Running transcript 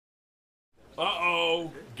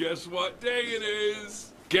Uh-oh, guess what day it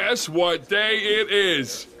is? Guess what day it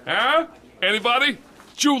is? Huh? Anybody?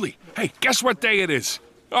 Julie, hey, guess what day it is?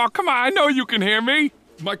 Oh, come on, I know you can hear me.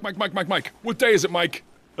 Mike. What day is it, Mike?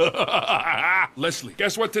 Leslie,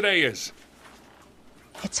 guess what today is?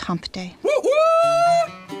 It's hump day. Woo-hoo!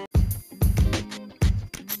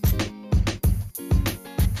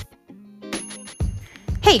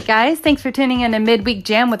 Hey guys, thanks for tuning in to Midweek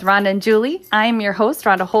Jam with Rhonda and Julie. I'm your host,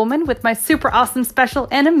 Rhonda Holman, with my super awesome, special,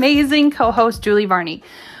 and amazing co-host, Julie Varney.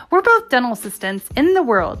 We're both dental assistants in the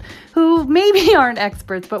world who maybe aren't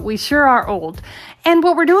experts, but we sure are old. And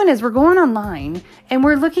what we're doing is we're going online and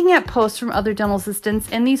we're looking at posts from other dental assistants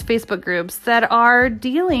in these Facebook groups that are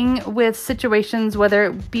dealing with situations, whether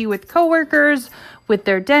it be with coworkers, with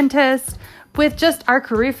their dentist, with just our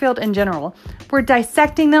career field in general. We're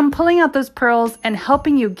dissecting them, pulling out those pearls, and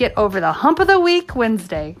helping you get over the hump of the week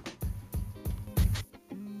Wednesday.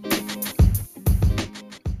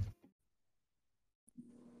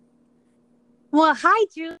 Well, hi,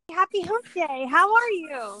 Julie. Happy Hump Day. How are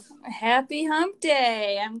you? Happy Hump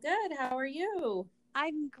Day. I'm good. How are you?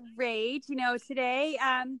 I'm great. Today,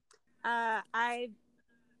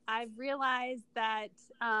 I've realized that,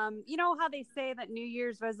 how they say that New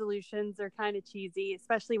Year's resolutions are kind of cheesy,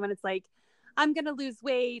 especially when it's like, I'm going to lose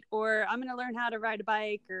weight or I'm going to learn how to ride a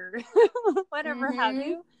bike or whatever have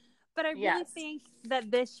you. But I really think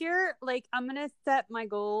that this year, I'm going to set my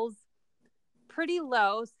goals pretty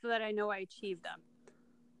low so that I know I achieve them.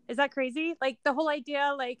 Is that crazy? The whole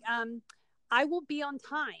idea, I will be on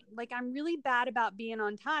time. I'm really bad about being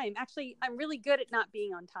on time. Actually, I'm really good at not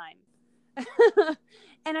being on time.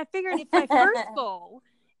 And I figured if my first goal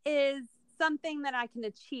is something that I can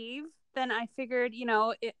achieve, then I figured,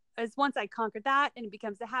 as once I conquer that and it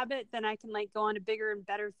becomes a habit, then I can go on to bigger and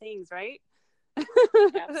better things, right?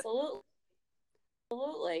 Absolutely.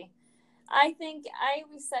 I think I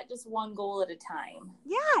reset just one goal at a time.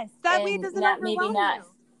 Yes, that way it doesn't overwhelm you.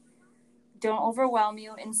 Don't overwhelm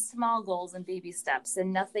you in small goals and baby steps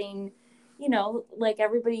and nothing,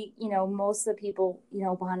 everybody, most of the people,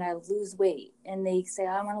 want to lose weight and they say,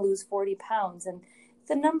 I want to lose 40 pounds. And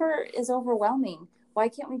the number is overwhelming. Why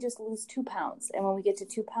can't we just lose 2 pounds? And when we get to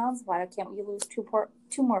 2 pounds, why can't we lose two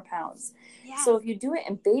more pounds? Yeah. So if you do it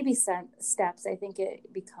in baby steps, I think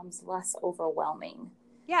it becomes less overwhelming.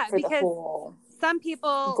 Yeah, for because the whole some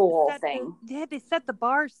people goal thing. They set the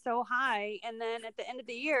bar so high, and then at the end of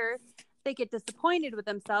the year, they get disappointed with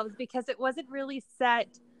themselves because it wasn't really set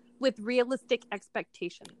with realistic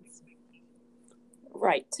expectations.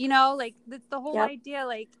 Right. That's the whole idea.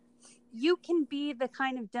 You can be the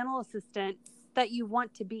kind of dental assistant that you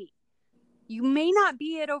want to be. You may not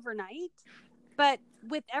be it overnight, but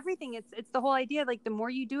with everything, it's the whole idea. The more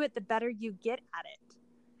you do it, the better you get at it.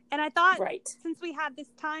 And I thought, since we had this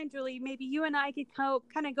time, Julie, maybe you and I could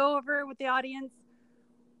kind of go over with the audience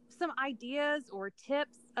some ideas or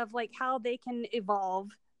tips of how they can evolve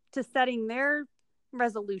to setting their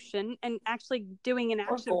resolution and actually doing an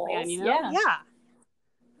action plan, Yeah.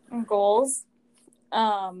 And goals.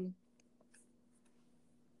 What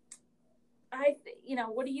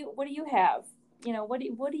do you have?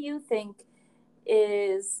 What do you think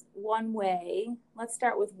is one way? Let's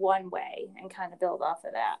start with one way and kind of build off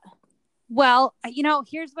of that. Well,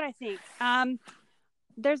 here's what I think.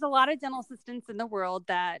 There's a lot of dental assistants in the world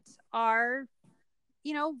that are,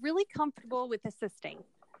 really comfortable with assisting.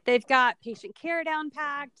 They've got patient care down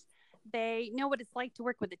packed. They know what it's like to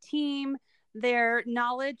work with a team. Their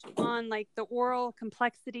knowledge on the oral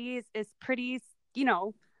complexities is pretty,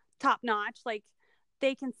 top notch.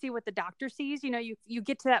 They can see what the doctor sees. You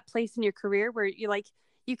get to that place in your career where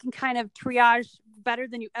you can kind of triage better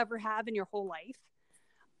than you ever have in your whole life.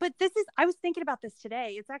 But I was thinking about this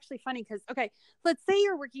today. It's actually funny because, let's say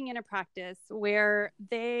you're working in a practice where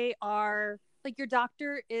they are your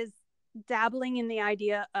doctor is dabbling in the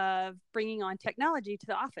idea of bringing on technology to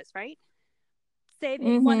the office, right? Say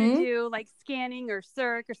they want to do scanning or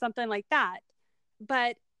circ or something like that.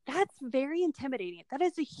 But that's very intimidating. That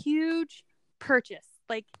is a huge purchase.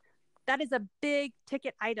 That is a big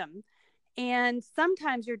ticket item. And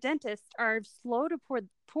sometimes your dentists are slow to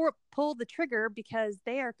pull the trigger because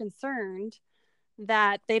they are concerned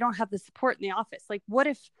that they don't have the support in the office. What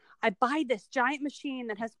if I buy this giant machine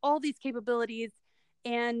that has all these capabilities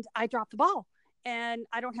and I drop the ball and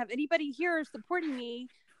I don't have anybody here supporting me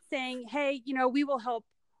saying, hey, we will help,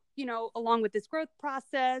 along with this growth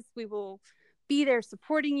process. We will be there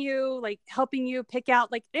supporting you, helping you pick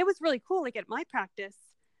out, it was really cool. At my practice,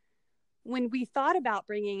 when we thought about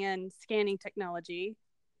bringing in scanning technology,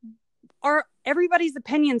 everybody's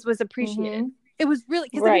opinions was appreciated. It was really,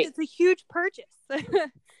 because it's a huge purchase.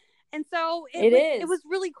 And so it was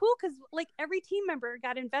really cool because like every team member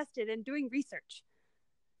got invested in doing research,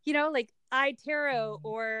 you know, like iTero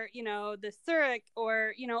or, you know, the Zurich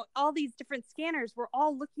or, you know, all these different scanners. We're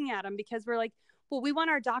all looking at them because we're like, well, we want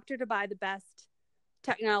our doctor to buy the best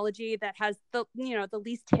technology that has the, you know, the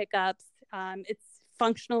least hiccups. It's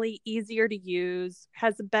functionally easier to use,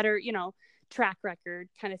 has a better, you know, track record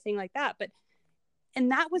kind of thing like that.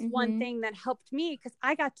 And that was one thing that helped me because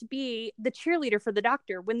I got to be the cheerleader for the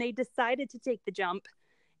doctor when they decided to take the jump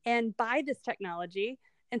and buy this technology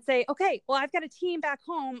and say, okay, well, I've got a team back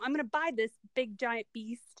home. I'm going to buy this big giant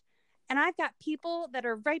beast. And I've got people that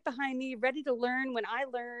are right behind me, ready to learn when I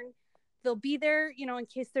learn. They'll be there, you know, in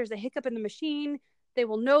case there's a hiccup in the machine. They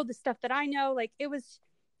will know the stuff that I know. Like it was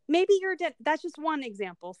maybe that's just one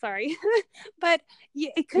example. Sorry. But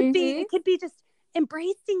it could be just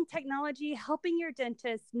embracing technology, helping your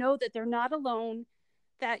dentist know that they're not alone,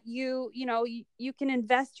 that you can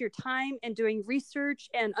invest your time in doing research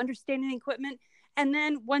and understanding the equipment. And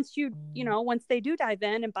then once once they do dive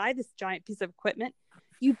in and buy this giant piece of equipment,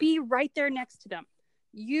 you be right there next to them.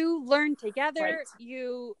 You learn together,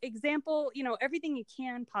 you example, you know, everything you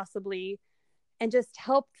can possibly, and just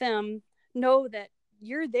help them know that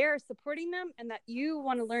you're there supporting them and that you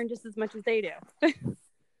want to learn just as much as they do.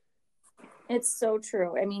 It's so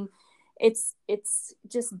true. I mean, it's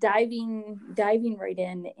just diving right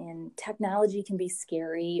in, and technology can be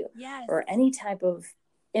scary. Yes. Or any type of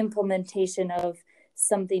implementation of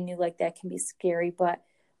something new like that can be scary, but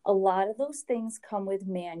a lot of those things come with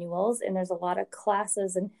manuals, and there's a lot of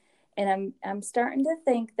classes, and I'm starting to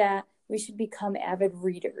think that we should become avid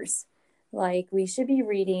readers. Like we should be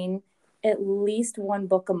reading at least one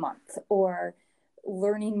book a month, or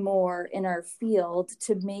learning more in our field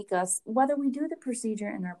to make us, whether we do the procedure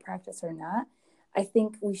in our practice or not, I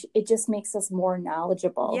think it just makes us more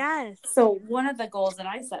knowledgeable. Yes. So one of the goals that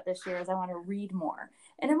I set this year is I want to read more,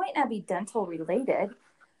 and it might not be dental related,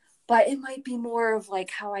 but it might be more of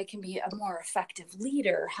like how I can be a more effective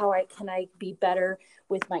leader. How can I be better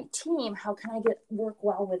with my team? How can I work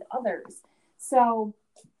well with others? So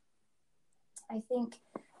I think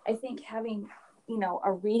having, you know,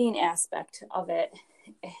 a reading aspect of it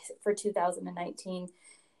for 2019,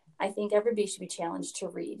 I think everybody should be challenged to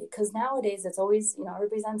read, because nowadays it's always, you know,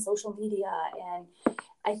 everybody's on social media, and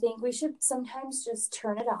I think we should sometimes just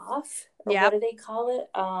turn it off. Or what do they call it?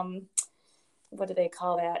 What do they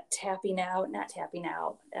call that? Tapping out? Not tapping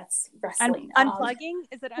out. That's wrestling. Unplugging?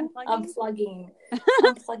 Is it unplugging?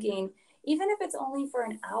 Unplugging. Even if it's only for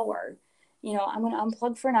an hour, you know, I'm going to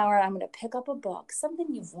unplug for an hour. I'm going to pick up a book, something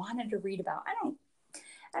you've wanted to read about.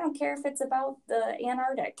 I don't care if it's about the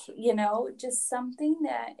Antarctic, you know, just something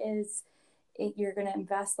that you're going to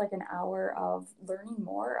invest like an hour of learning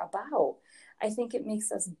more about. I think it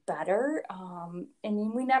makes us better. And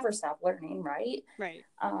we never stop learning, right? Right.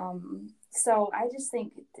 So I just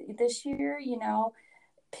think this year, you know,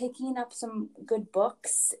 picking up some good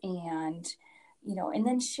books and, you know, and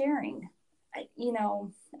then sharing. You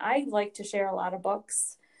know, I like to share a lot of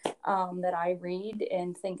books that I read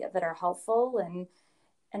and think that are helpful.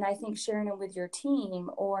 And I think sharing it with your team,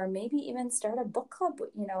 or maybe even start a book club,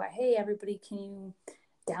 you know, hey, everybody, can you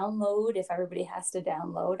download, if everybody has to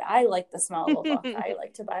download? I like the smell of a book. I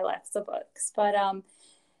like to buy lots of books, but,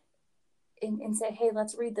 and say, hey,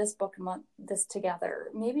 let's read this book this together.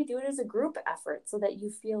 Maybe do it as a group effort so that you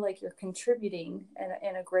feel like you're contributing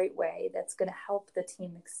in a great way that's going to help the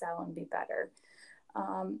team excel and be better.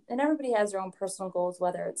 And everybody has their own personal goals,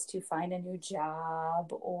 whether it's to find a new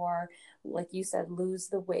job, or like you said, lose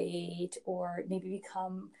the weight, or maybe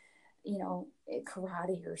become, you know,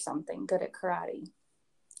 karate or something, good at karate,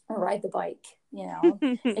 or ride the bike, you know.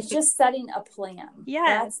 It's just setting a plan.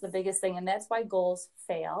 Yeah, that's the biggest thing. And that's why goals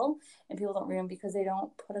fail and people don't read them, because they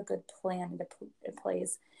don't put a good plan into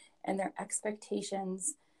place, and their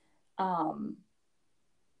expectations,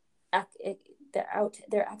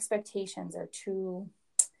 their expectations are too,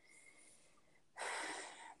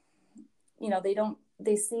 you know,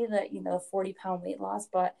 they see that, you know, 40-pound weight loss,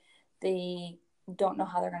 but they don't know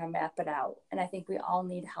how they're going to map it out. And I think we all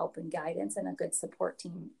need help and guidance and a good support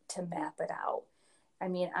team to map it out. I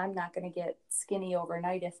mean, I'm not going to get skinny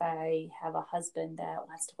overnight if I have a husband that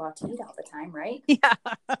wants to go out to eat all the time, right? Yeah.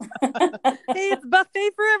 Hey, it's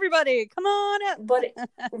buffet for everybody. Come on up. But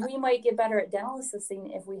we might get better at dental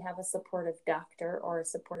assisting if we have a supportive doctor or a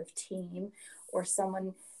supportive team, or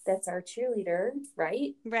someone that's our cheerleader,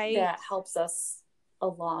 right? Right. That helps us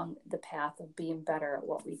along the path of being better at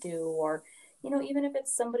what we do. Or, you know, even if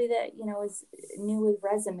it's somebody that, you know, is new with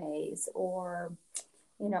resumes, or,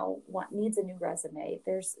 you know, needs a new resume,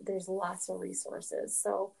 there's lots of resources.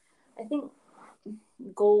 So I think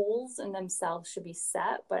goals in themselves should be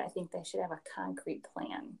set, but I think they should have a concrete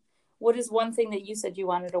plan. What is one thing that you said you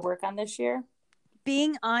wanted to work on this year?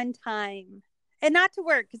 Being on time, and not to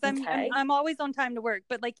work, because Okay. I'm always on time to work,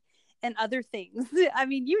 but like, and other things. I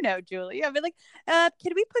mean, Julie, I've been like,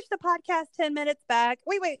 can we push the podcast 10 minutes back?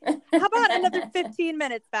 Wait, how about another 15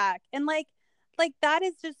 minutes back? And like that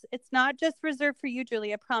is just, it's not just reserved for you,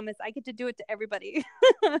 Julie. I promise I get to do it to everybody.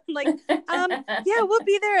 Like, yeah, we'll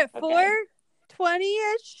be there at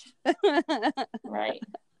 4:20-ish. Right.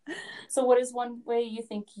 So what is one way you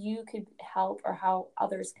think you could help, or how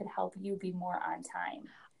others could help you be more on time?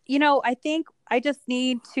 I think I just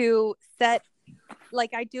need to set,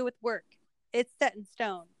 like I do with work, it's set in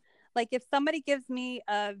stone. Like if somebody gives me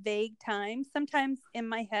a vague time, sometimes in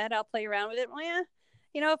my head I'll play around with it. Well, yeah,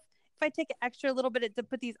 if I take an extra little bit to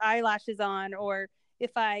put these eyelashes on, or if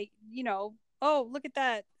I, oh, look at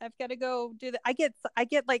that, I've got to go do that. I get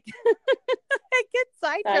like I get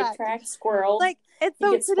sidetracked, squirreled. Like, it's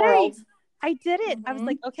so today squirreled. I did it. I was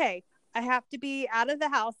like, okay, I have to be out of the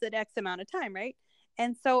house at X amount of time, right?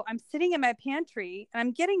 And so I'm sitting in my pantry and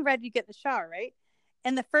I'm getting ready to get in the shower, right?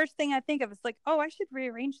 And the first thing I think of is like, oh, I should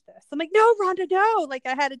rearrange this. I'm like, no, Rhonda, no. Like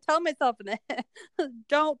I had to tell myself,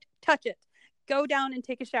 don't touch it. Go down and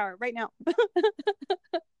take a shower right now.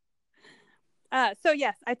 So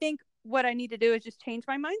yes, I think what I need to do is just change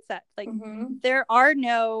my mindset. Like there are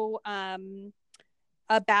no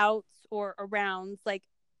abouts or arounds. Like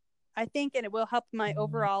I think, and it will help my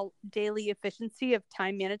overall daily efficiency of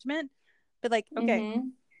time management. But like, okay,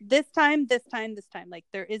 this time, like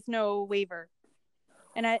there is no waiver.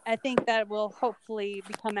 And I think that will hopefully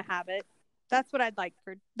become a habit. That's what I'd like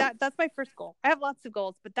for that. That's my first goal. I have lots of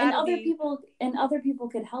goals, but that other people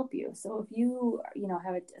could help you. So if you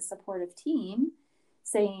have a supportive team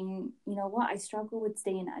saying, you know what, I struggle with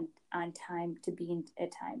staying on time to be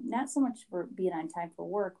at time, not so much for being on time for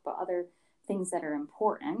work, but other things that are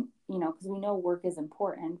important, because we know work is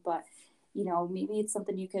important, but maybe it's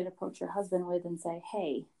something you could approach your husband with and say,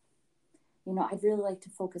 hey, I'd really like to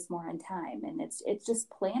focus more on time. And it's just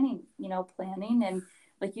planning. And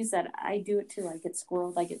like you said, I do it too. I get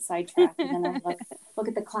squirreled, I get sidetracked, and then I look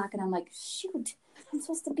at the clock and I'm like, shoot, I'm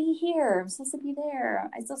supposed to be here. I'm supposed to be there.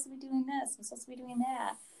 I'm supposed to be doing this. I'm supposed to be doing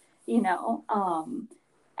that.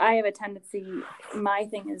 I have a tendency, my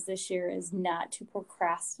thing is this year is not to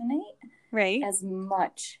procrastinate as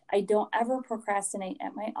much. I don't ever procrastinate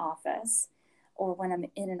at my office or when I'm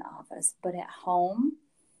in an office, but at home,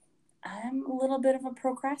 I'm a little bit of a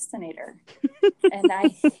procrastinator. And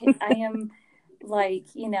I am like,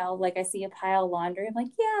 like I see a pile of laundry. I'm like,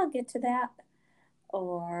 yeah, I'll get to that.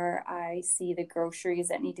 Or I see the groceries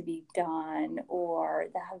that need to be done, or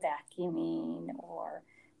the vacuuming,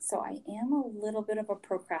 so I am a little bit of a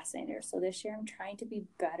procrastinator. So this year I'm trying to be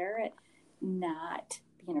better at not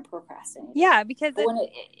being a procrastinator. Yeah, because when it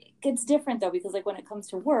gets different though, because like when it comes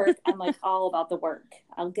to work, I'm like all about the work.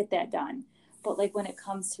 I'll get that done. But like when it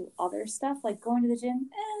comes to other stuff, like going to the gym,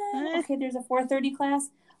 okay, there's a 4:30 class.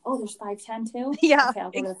 Oh, there's 5:10 too? Yeah, okay, I'll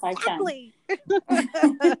go to the 5:10.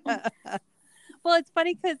 Well, it's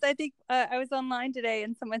funny because I think I was online today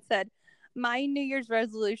and someone said, my New Year's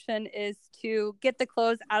resolution is to get the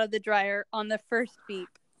clothes out of the dryer on the first beep.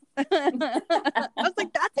 I was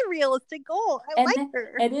like, that's a realistic goal. I like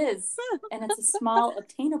her. It is. And it's a small,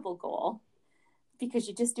 obtainable goal because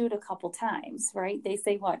you just do it a couple times, right? They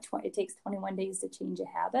say, it takes 21 days to change a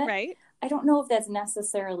habit. Right. I don't know if that's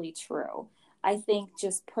necessarily true. I think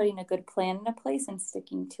just putting a good plan into place and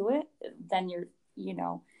sticking to it, then your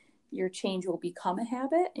change will become a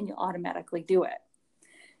habit and you'll automatically do it.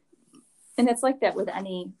 And it's like that with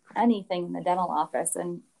anything in the dental office.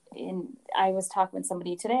 And I was talking with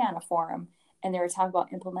somebody today on a forum, and they were talking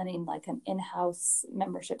about implementing like an in-house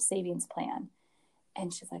membership savings plan.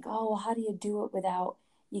 And she's like, oh, well, how do you do it without,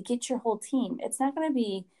 you get your whole team? It's not going to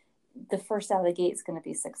be the first out of the gate is going to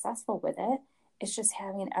be successful with it. It's just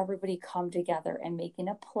having everybody come together and making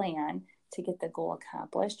a plan to get the goal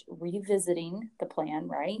accomplished, revisiting the plan,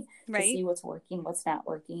 right? To see what's working, what's not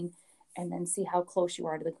working, and then see how close you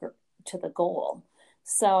are to the goal.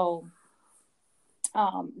 So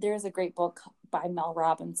there's a great book by Mel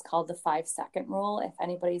Robbins called The 5-Second Rule. If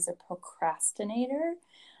anybody's a procrastinator,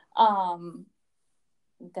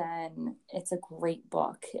 then it's a great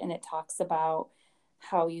book. And it talks about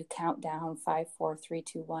how you count down 5, 4, 3,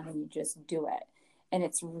 2, 1, and you just do it. And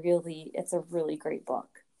it's a really great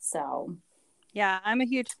book. So yeah, I'm a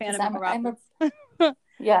huge fan of Mel Robbins.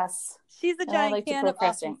 Yes. She's a giant fan of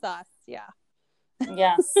awesome sauce. Yeah.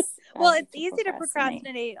 Yes. Well, it's easy to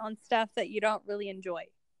procrastinate on stuff that you don't really enjoy.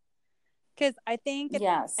 Because I think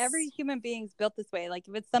Yes. every human being's built this way. Like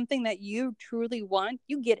if it's something that you truly want,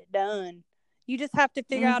 you get it done. You just have to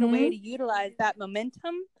figure out a way to utilize that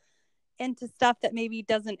momentum into stuff that maybe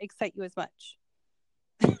doesn't excite you as much.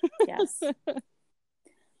 Yes.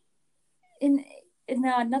 And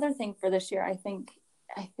another thing for this year, I think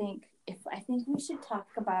we should talk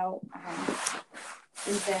about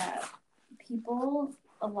is that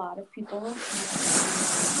a lot of people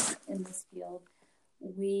in this field,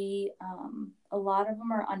 a lot of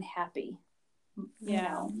them are unhappy.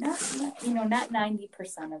 Yeah. Not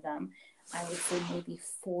 90% of them. I would say maybe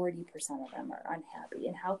 40% of them are unhappy.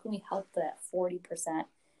 And how can we help that 40%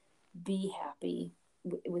 be happy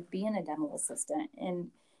with being a dental assistant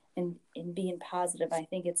and being positive? I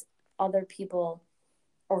think it's other people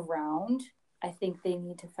around. I think they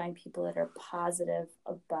need to find people that are positive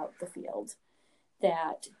about the field.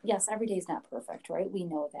 That, yes, every day is not perfect, right? We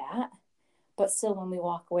know that. But still, when we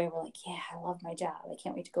walk away, we're like, yeah, I love my job. I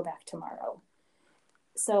can't wait to go back tomorrow.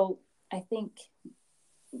 So I think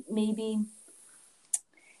maybe,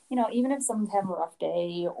 even if someone's having a rough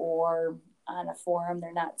day or on a forum,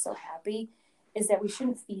 they're not so happy, is that we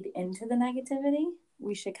shouldn't feed into the negativity.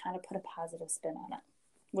 We should kind of put a positive spin on it.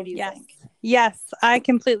 What do you think? Yes, I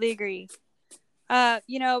completely agree.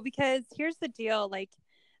 Because here's the deal, like,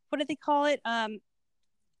 what do they call it?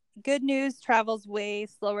 Good news travels way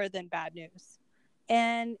slower than bad news.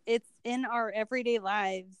 And it's in our everyday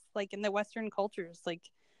lives, like in the Western cultures, like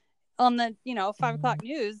on the, 5 o'clock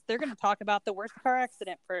news, they're going to talk about the worst car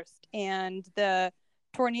accident first and the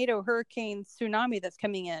tornado, hurricane, tsunami that's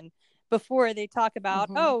coming in before they talk about,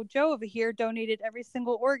 oh, Joe over here donated every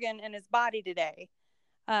single organ in his body today.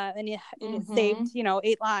 And it saved,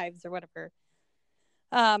 8 lives or whatever.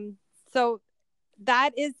 So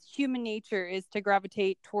that is human nature, is to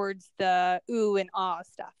gravitate towards the ooh and ah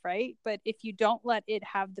stuff, right? But if you don't let it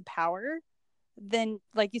have the power, then,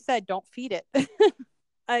 like you said, don't feed it.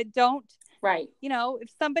 Don't. Right. If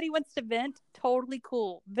somebody wants to vent, totally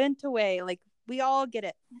cool. Vent away. Like, we all get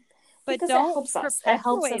it. But because don't it helps us. perpetuate It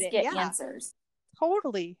helps us get Yeah. answers.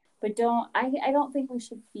 Totally. But I don't think we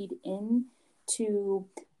should feed in to,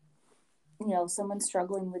 someone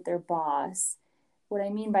struggling with their boss. What I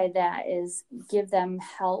mean by that is give them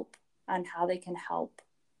help on how they can help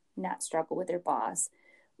not struggle with their boss.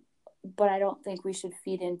 But I don't think we should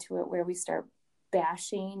feed into it where we start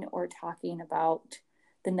bashing or talking about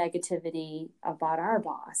the negativity about our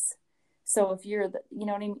boss. So if you're, you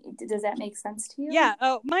know what I mean? Does that make sense to you? Yeah.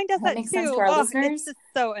 Oh, mine does that make too. sense to our listeners? It's just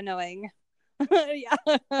so annoying. Yeah.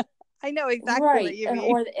 I know exactly what you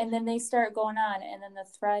mean. And then they start going on, and then the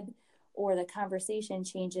thread or the conversation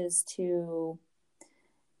changes to,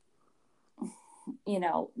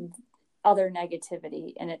 other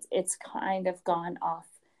negativity, and it's kind of gone off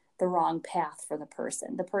the wrong path for the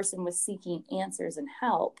person. The person was seeking answers and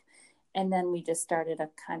help, and then we just started a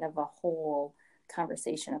kind of a whole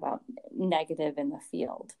conversation about negative in the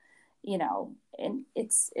field, and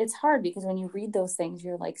it's hard because when you read those things,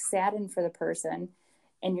 you're like saddened for the person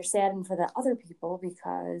and you're saddened for the other people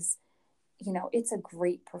because, it's a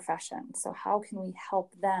great profession. So how can we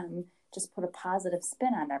help them just put a positive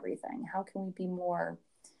spin on everything? How can we be more,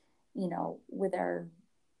 with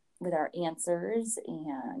our answers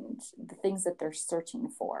and the things that they're searching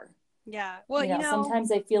for? Yeah. Well,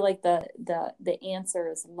 sometimes I feel like the answer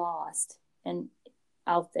is lost and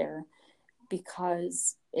out there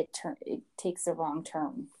because it takes a wrong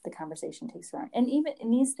turn. The conversation takes a wrong, and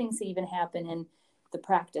these things even happen in the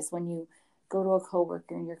practice when you go to a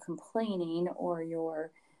coworker and you're complaining or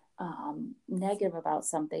you're negative about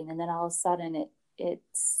something, and then all of a sudden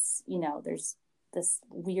it's there's this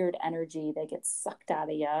weird energy that gets sucked out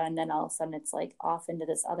of you, and then all of a sudden it's like off into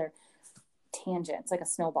this other tangent. It's like a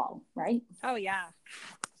snowball, right? Oh yeah.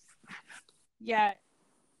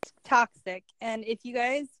 It's toxic, and if you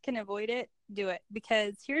guys can avoid it, do it,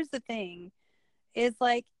 because here's the thing, is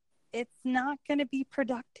like, it's not going to be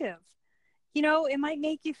productive. It might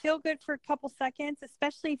make you feel good for a couple seconds,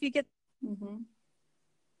 especially if you get and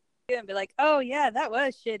be like, oh yeah, that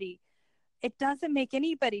was shitty. It doesn't make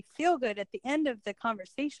anybody feel good at the end of the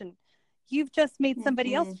conversation. You've just made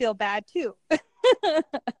somebody else feel bad too.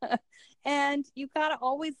 And you got to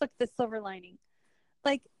always look at the silver lining.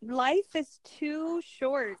 Like, life is too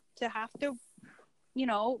short to have to,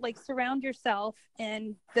 surround yourself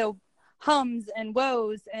in the hums and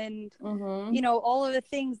woes and, all of the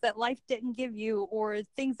things that life didn't give you, or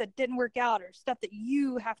things that didn't work out, or stuff that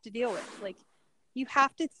you have to deal with. Like, you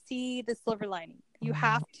have to see the silver lining. You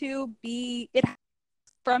have to be it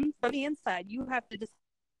from the inside. You have to just,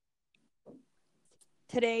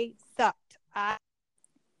 today sucked.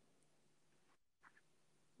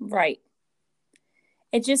 Right.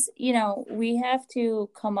 it just, we have to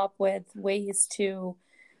come up with ways to,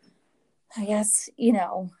 I guess,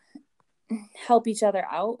 help each other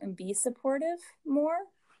out and be supportive more.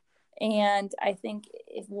 And I think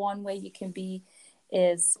if one way you can be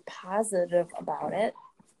is positive about it,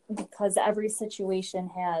 because every situation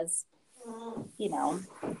has,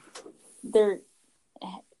 there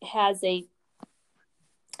has a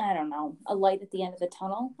light at the end of the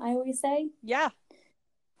tunnel, I always say. Yeah.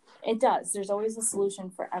 It does. There's always a solution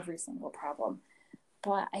for every single problem.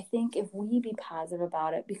 But I think if we be positive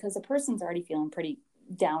about it, because the person's already feeling pretty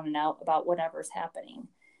down and out about whatever's happening.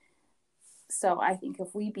 So I think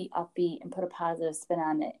if we be upbeat and put a positive spin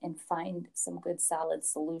on it and find some good solid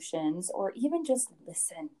solutions, or even just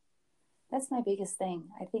listen, that's my biggest thing.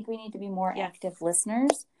 I think we need to be more active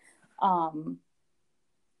listeners. And,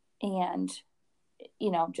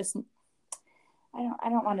 just, I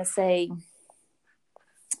don't want to say,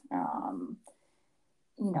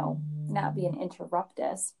 not be an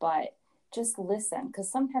interruptus, but just listen.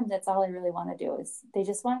 Because sometimes that's all they really want to do is they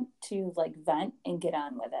just want to vent and get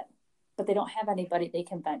on with it. But they don't have anybody they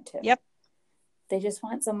can vent to. Yep. They just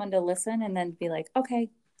want someone to listen and then be like,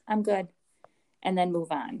 okay, I'm good. And then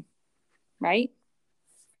move on. Right?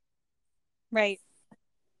 Right.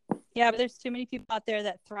 Yeah, but there's too many people out there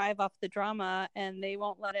that thrive off the drama and they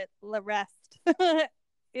won't let it rest.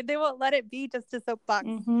 They won't let it be just a soapbox.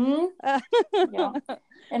 Mm-hmm. Yeah.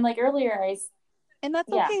 And earlier and that's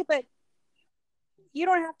okay, but you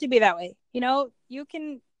don't have to be that way. You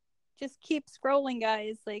can just keep scrolling,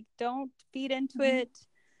 guys. Don't feed into it.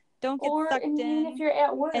 Don't get sucked in. Even if you're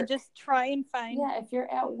at work. And just try and find. Yeah, if you're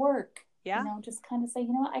at work. Yeah. Just kind of say,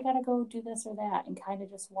 what, I got to go do this or that, and kind of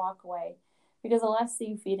just walk away. Because the less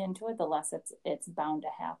you feed into it, the less it's bound to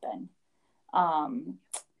happen.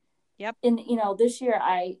 Yep. And, this year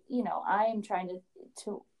I am trying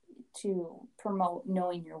to promote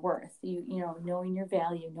knowing your worth, knowing your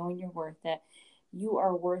value, knowing your worth, that you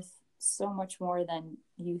are worth so much more than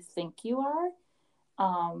you think you are.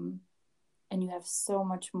 And you have so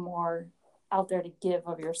much more out there to give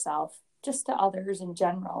of yourself, just to others in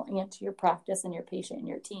general, and to your practice and your patient and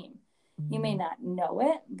your team. You may not know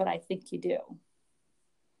it, but I think you do.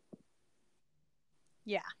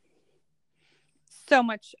 Yeah. So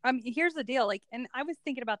much. Here's the deal. And I was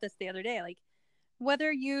thinking about this the other day,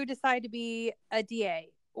 whether you decide to be a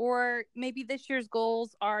DA, or maybe this year's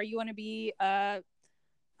goals are you want to be a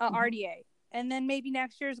RDA, and then maybe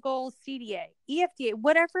next year's goal CDA, EFDA,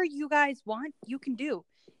 whatever you guys want, you can do.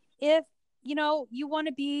 If, you want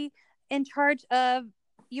to be in charge of,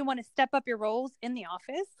 you want to step up your roles in the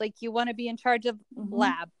office, you want to be in charge of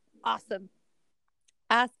lab, awesome.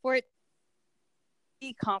 Ask for it.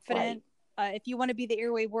 Be confident. Right. If you want to be the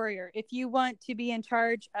airway warrior, if you want to be in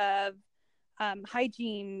charge of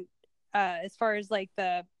hygiene, as far as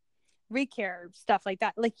the recare stuff like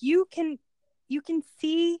that, you can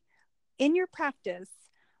see in your practice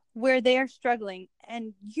where they are struggling,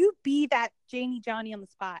 and you be that Janie Johnny on the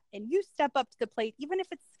spot, and you step up to the plate, even if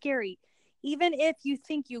it's scary, even if you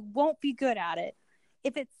think you won't be good at it.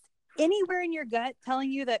 If it's anywhere in your gut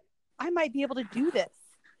telling you that I might be able to do this,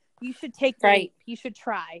 you should take the leap. You should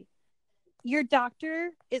try. Your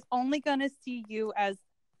doctor is only going to see you as,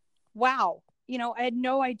 wow, I had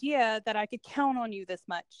no idea that I could count on you this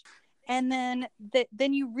much. And then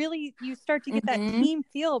you start to get that team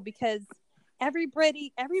feel, because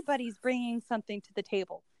everybody's bringing something to the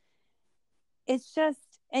table. It's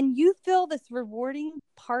just, and you feel this rewarding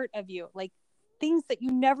part of you, things that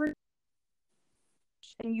you never,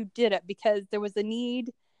 and you did it because there was a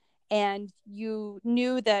need, and you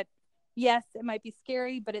knew that, yes, it might be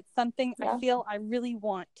scary, but it's something I feel I really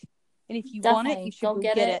want. And if you want it, you should go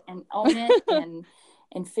get it and own it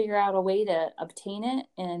and figure out a way to obtain it,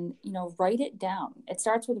 and, write it down. It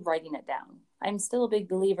starts with writing it down. I'm still a big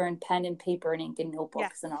believer in pen and paper and ink and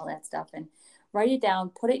notebooks and all that stuff. And write it down,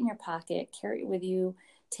 put it in your pocket, carry it with you,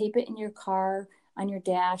 tape it in your car, on your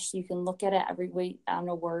dash, so you can look at it every way on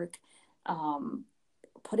to work.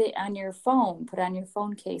 Put it on your phone, put it on your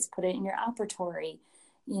phone case, put it in your operatory.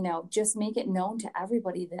 Just make it known to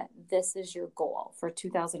everybody that this is your goal for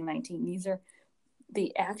 2019. These are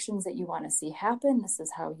the actions that you want to see happen. This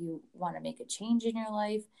is how you want to make a change in your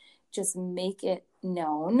life. Just make it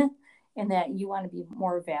known, and that you want to be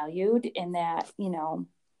more valued, and that, you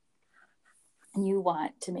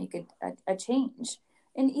want to make a change.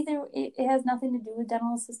 And either it has nothing to do with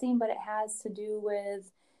dental assisting, but it has to do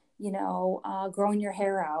with, growing your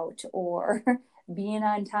hair out, or being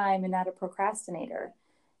on time and not a procrastinator.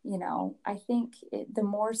 I think the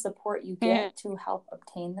more support you get to help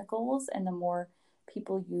obtain the goals, and the more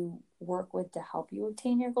people you work with to help you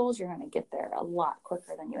obtain your goals, you're going to get there a lot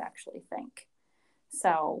quicker than you actually think.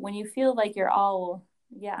 So when you feel like you're all,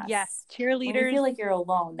 Yes, when you cheerleaders. feel like you're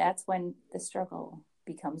alone, that's when the struggle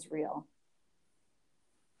becomes real.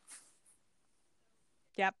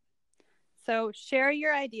 Yep. So share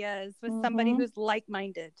your ideas with somebody who's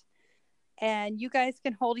like-minded, and you guys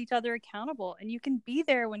can hold each other accountable, and you can be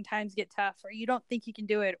there when times get tough or you don't think you can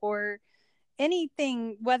do it, or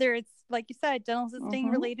anything, whether it's, like you said, dental assisting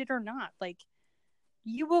related or not. Like,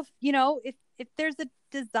 you will, if there's a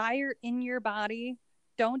desire in your body,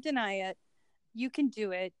 don't deny it. You can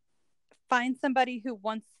do it. Find somebody who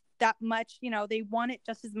wants that much, they want it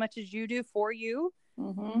just as much as you do for you,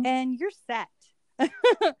 and you're set.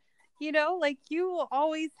 Like, you will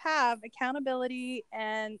always have accountability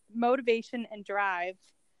and motivation and drive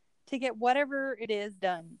to get whatever it is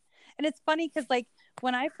done. And it's funny because, like,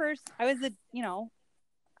 when I was a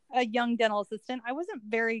young dental assistant, I wasn't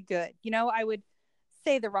very good. I would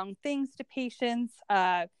say the wrong things to patients.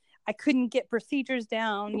 I couldn't get procedures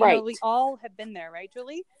down. Right. We all have been there, right,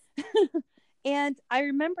 Julie? And I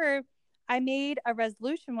remember I made a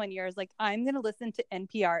resolution one year. I was like, I'm going to listen to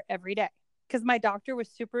NPR every day. Because my doctor was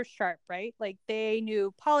super sharp, right? Like, they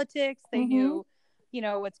knew politics, they knew,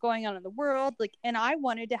 what's going on in the world. Like, and I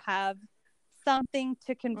wanted to have something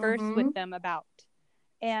to converse with them about.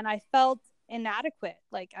 And I felt inadequate.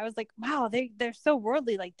 Like, I was like, wow, they're so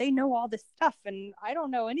worldly. Like, they know all this stuff, and I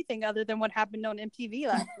don't know anything other than what happened on MTV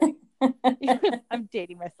last night. I'm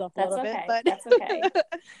dating myself a little bit, but that's okay.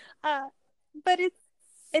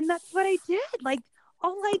 And that's what I did. Like,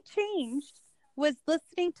 all I changed was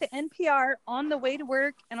listening to NPR on the way to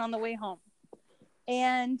work and on the way home.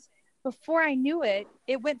 And before I knew it,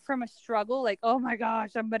 it went from a struggle, like, oh my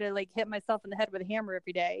gosh, I'm going to like hit myself in the head with a hammer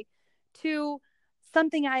every day, to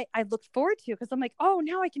something I looked forward to. Cause I'm like, oh,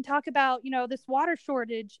 now I can talk about, this water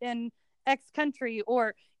shortage in X country,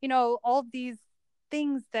 or, all of these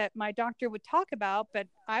things that my doctor would talk about, but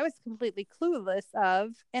I was completely clueless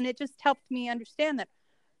of. And it just helped me understand that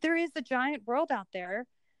there is a giant world out there.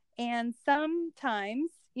 And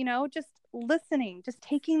sometimes, just listening, just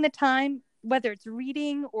taking the time, whether it's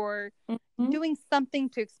reading or doing something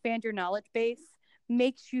to expand your knowledge base,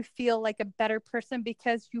 makes you feel like a better person,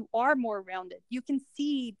 because you are more rounded. You can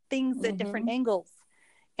see things at different angles,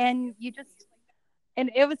 and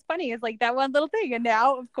and it was funny. It's like that one little thing. And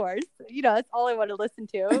now, of course, that's all I want to listen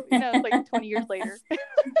to. It's like 20 years later.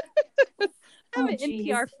 I'm an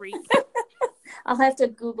NPR freak. I'll have to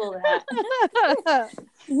Google that.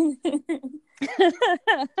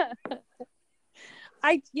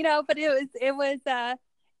 But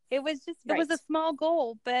it was a small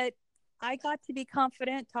goal, but I got to be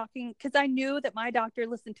confident talking, because I knew that my doctor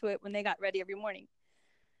listened to it when they got ready every morning.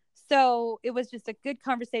 So it was just a good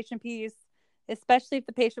conversation piece, especially if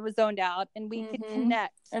the patient was zoned out, and we could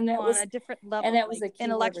connect on a different level. And that was like, a key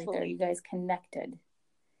word right there. You guys connected.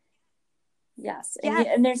 Yes.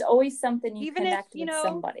 And there's always something you even connect with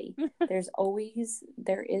somebody.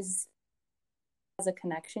 There is a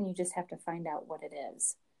connection. You just have to find out what it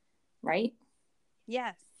is. Right?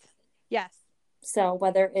 Yes. So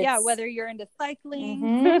whether you're into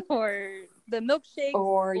cycling or the milkshake,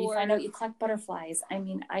 or you find out you collect butterflies. I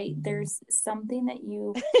mean, there's something that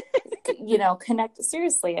you, connect.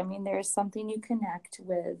 Seriously. I mean, there's something you connect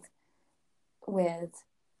with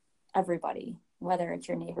everybody. Whether it's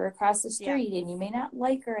your neighbor across the street and you may not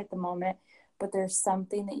like her at the moment, but there's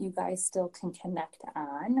something that you guys still can connect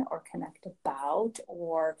on or connect about,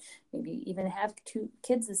 or maybe even have two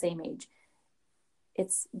kids the same age.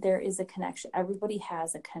 There is a connection. Everybody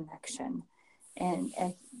has a connection. And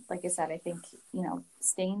like I said, I think,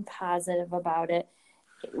 staying positive about it,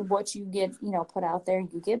 what you get, put out there,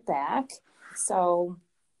 you get back. So,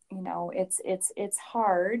 it's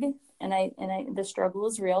hard. And the struggle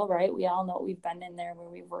is real, right? We all know we've been in there where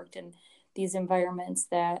we've worked in these environments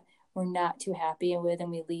that we're not too happy with, and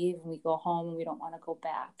we leave and we go home and we don't want to go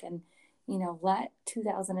back. And, let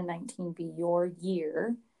 2019 be your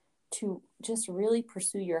year to just really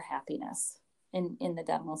pursue your happiness in the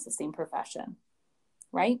dental assisting profession,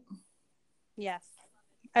 right? Yes.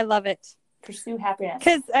 I love it. Pursue happiness.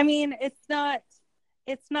 Because, I mean, it's not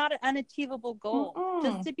an unachievable goal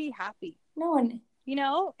just to be happy. No one.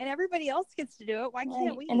 And everybody else gets to do it. Why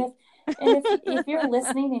can't we? And if you're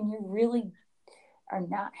listening and you really are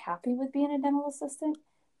not happy with being a dental assistant,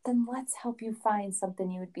 then let's help you find something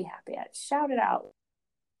you would be happy at. Shout it out.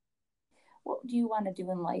 What do you want to do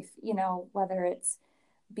in life? Whether it's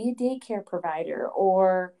be a daycare provider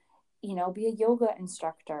or, be a yoga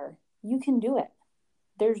instructor, you can do it.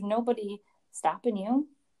 There's nobody stopping you.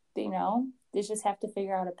 They just have to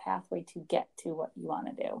figure out a pathway to get to what you want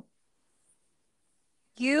to do.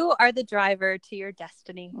 You are the driver to your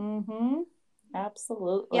destiny. Mm-hmm.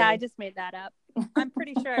 Absolutely. Yeah, I just made that up. I'm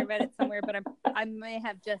pretty sure I read it somewhere, but I may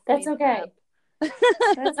have just That's made okay. That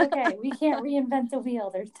up. That's okay. We can't reinvent the wheel.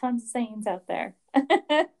 There's tons of sayings out there.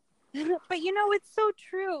 But you know, it's so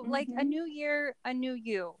true. Like a new year, a new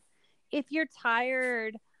you. If you're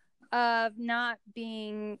tired of not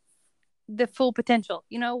being the full potential,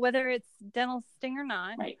 you know, whether it's dental assisting or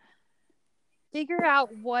not, right, figure out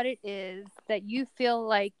what it is that you feel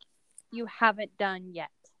like you haven't done yet.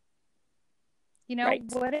 You know, right.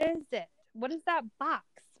 What is it? What is that box?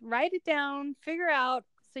 Write it down, figure out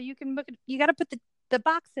so you can book it. You got to put the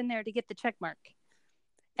box in there to get the check mark.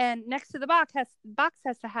 And next to the box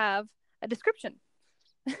has to have a description.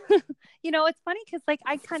 You know, it's funny because like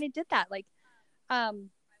I kind of did that. Like,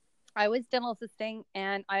 I was dental assisting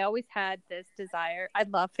and I always had this desire. I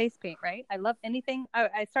love face paint, right? I love anything.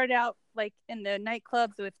 I started out like in the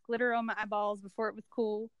nightclubs with glitter on my eyeballs before it was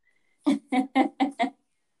cool.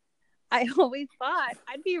 I always thought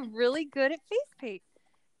I'd be really good at face paint.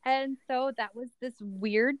 And so that was this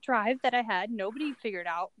weird drive that I had. Nobody figured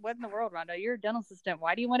out, what in the world, Rhonda? You're a dental assistant.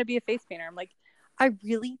 Why do you want to be a face painter? I'm like, I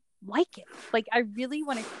really like it. Like, I really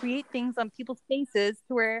want to create things on people's faces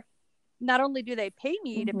to where not only do they pay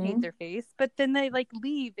me to paint their face, but then they like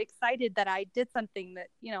leave excited that I did something that,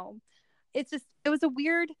 you know, it was a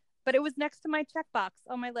weird, but it was next to my checkbox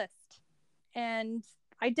on my list. And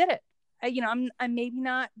I did it. I'm maybe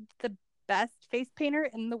not the best face painter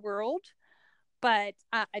in the world, but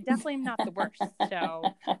I definitely am not the worst. So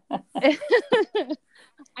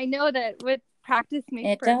I know that with practice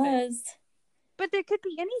makes perfect. It does. But there could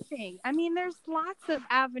be anything. I mean, there's lots of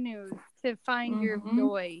avenues to find your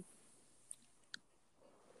joy.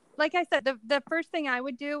 Like I said, the first thing I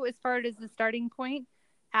would do as far as the starting point,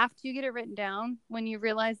 after you get it written down, when you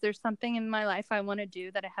realize there's something in my life I want to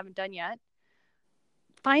do that I haven't done yet,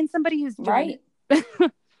 find somebody who's doing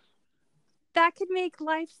it. That could make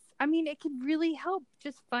life, I mean, it could really help.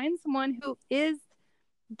 Just find someone who is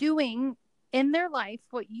doing in their life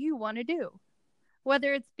what you want to do.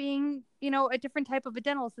 Whether it's being, you know, a different type of a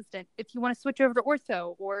dental assistant, if you want to switch over to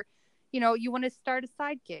ortho, or, you know, you want to start a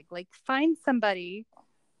side gig, like find somebody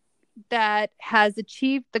that has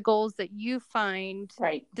achieved the goals that you find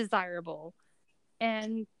desirable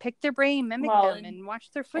and pick their brain, mimic them, and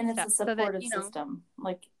watch their footsteps. And it's a supportive system.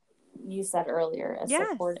 Like you said earlier,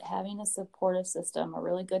 having a supportive system, a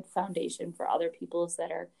really good foundation for other people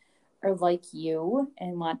that are like you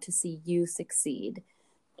and want to see you succeed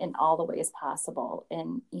in all the ways possible.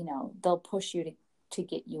 And, you know, they'll push you to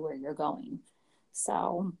get you where you're going.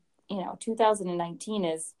 So, you know, 2019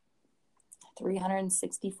 is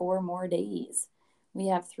 364 more days. We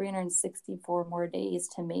have 364 more days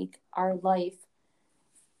to make our life,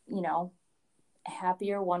 you know,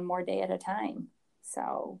 happier one more day at a time.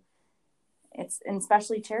 So it's, and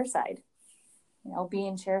especially chairside, you know,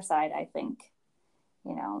 being chairside, I think,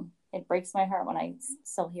 you know, it breaks my heart when I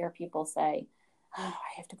still hear people say, oh,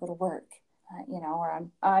 I have to go to work, you know, or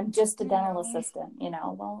I'm just a dental assistant, you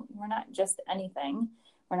know. Well, we're not just anything.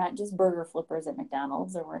 We're not just burger flippers at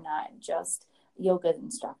McDonald's, or we're not just yoga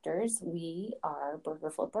instructors. We are burger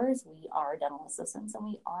flippers, we are dental assistants, and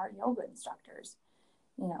we are yoga instructors.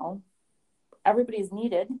 You know, everybody's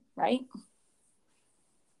needed, right?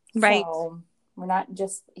 Right. So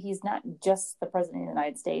he's not just the president of the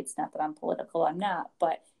United States. Not that I'm political, I'm not,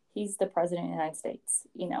 but he's the president of the United States.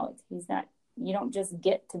 You know, he's not, you don't just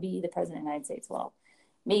get to be the president of the United States. Well,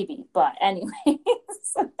 maybe, but anyways.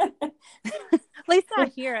 At least not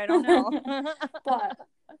here, I don't know. But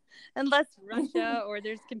unless Russia or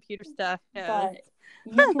there's computer stuff. But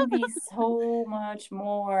you can be so much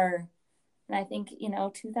more. And I think, you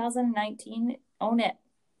know, 2019, own it.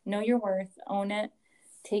 Know your worth. Own it.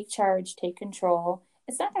 Take charge. Take control.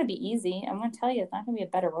 It's not going to be easy. I'm going to tell you, it's not going to be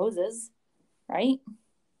a bed of roses, right?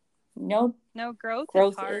 No, growth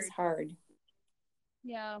is hard.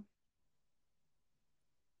 Yeah.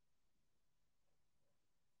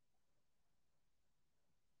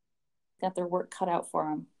 Got their work cut out for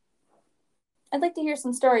them. I'd like to hear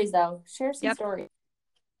some stories, though. Share some stories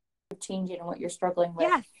of changing and what you're struggling with.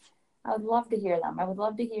 Yes. I would love to hear them. I would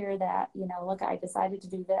love to hear that, you know, look, I decided to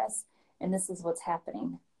do this, and this is what's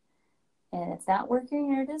happening. And it's not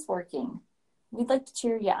working, or it is working. We'd like to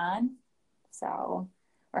cheer you on. So,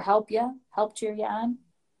 or help cheer you on.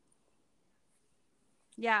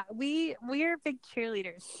 Yeah, we're big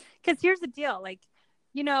cheerleaders. Because here's the deal. Like,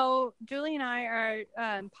 you know, Julie and I are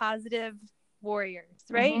positive warriors,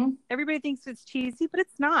 right? Everybody thinks it's cheesy, but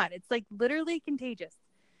it's not. It's like literally contagious.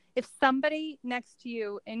 If somebody next to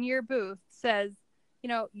you in your booth says, you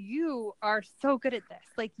know, you are so good at this,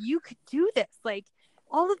 like you could do this, like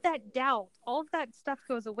all of that doubt, all of that stuff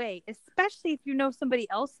goes away, especially if you know somebody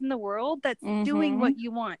else in the world that's doing what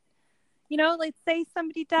you want. You know, let's say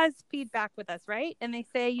somebody does feedback with us, right? And they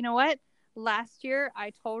say, you know what? Last year,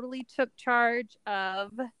 I totally took charge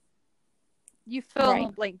of, you fill in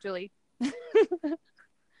the blank, Julie.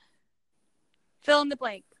 Fill in the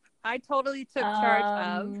blank. I totally took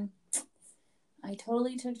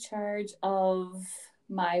charge of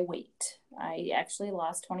my weight. I actually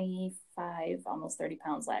lost 25, almost 30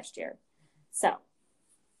 pounds last year. So.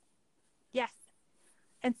 Yes.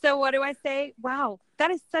 And so what do I say? Wow,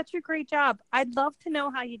 that is such a great job. I'd love to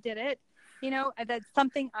know how you did it. You know, that's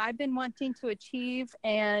something I've been wanting to achieve,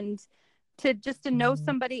 and to know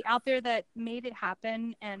somebody out there that made it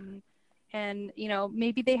happen. And, you know,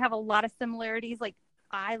 maybe they have a lot of similarities. Like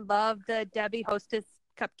I love the Debbie Hostess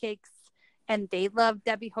cupcakes, and they love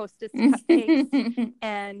Debbie Hostess cupcakes.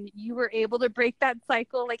 And you were able to break that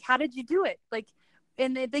cycle. Like, how did you do it? Like,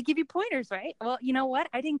 and they give you pointers, right? Well, you know what?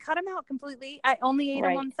 I didn't cut them out completely. I only ate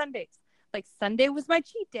them on Sundays. Like Sunday was my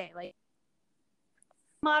cheat day. Like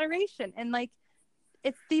moderation. And like,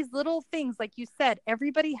 it's these little things, like you said,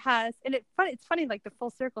 everybody has, and it's funny, like the full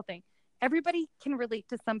circle thing. Everybody can relate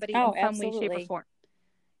to somebody in some way, shape, or form,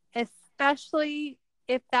 especially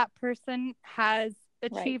if that person has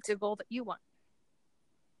achieved a goal that you want.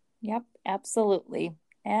 Yep, absolutely.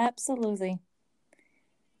 Absolutely.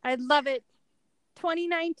 I love it.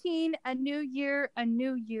 2019, a new year, a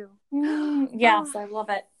new you. Yes, I love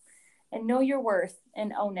it. And know your worth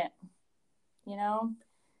and own it. You know?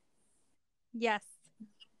 Yes.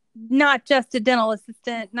 Not just a dental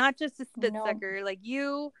assistant, not just a spit sucker. Like,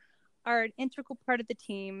 you are an integral part of the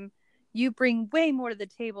team. You bring way more to the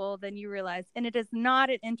table than you realize. And it is not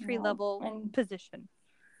an entry level position.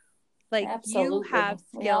 Like, you have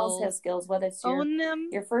skills. We all have skills, whether it's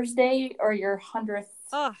your first day or your 100th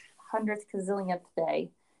gazillionth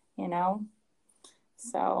day, you know?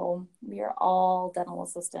 So we are all dental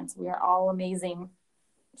assistants. We are all amazing.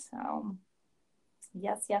 So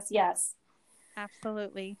yes, yes, yes.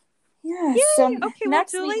 Absolutely. Yeah. So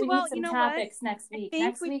next week we need some topics next week.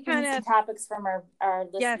 Next week we need some topics from our listeners.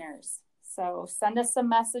 Yes. So send us some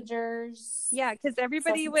messengers. Yeah, because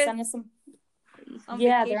everybody send us some.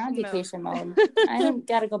 Yeah, they're on vacation mode. I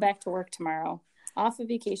got to go back to work tomorrow. Off of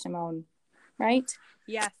vacation mode, right?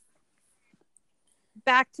 Yes.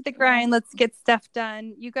 Back to the grind. Let's get stuff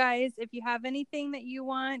done. You guys, if you have anything that you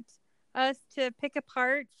want us to pick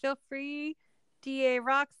apart, feel free. DA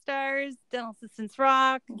Rockstars, Dental Assistants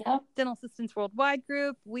Rock, Dental Assistants Worldwide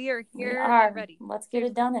Group. We are here. We are ready. Let's get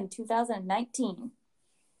it done in 2019.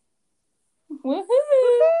 Woohoo!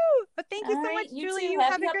 But thank you so much, Julie. You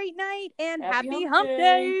have a great night, and happy hump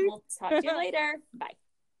day. We'll talk to you later. Bye.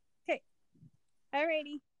 Okay.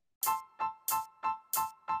 Alrighty.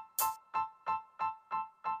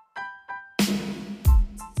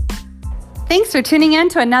 Thanks for tuning in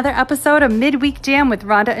to another episode of Midweek Jam with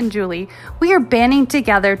Rhonda and Julie. We are banding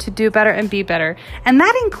together to do better and be better. And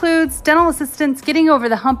that includes dental assistants getting over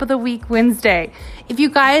the hump of the week Wednesday. If you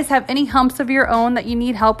guys have any humps of your own that you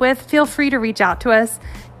need help with, feel free to reach out to us.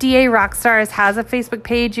 DA Rockstars has a Facebook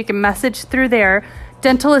page. You can message through there.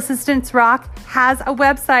 Dental Assistants Rock has a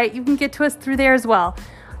website. You can get to us through there as well.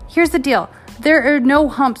 Here's the deal. There are no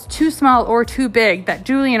humps too small or too big that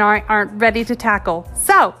Julie and I aren't ready to tackle.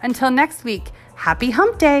 So until next week, happy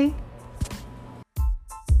hump day.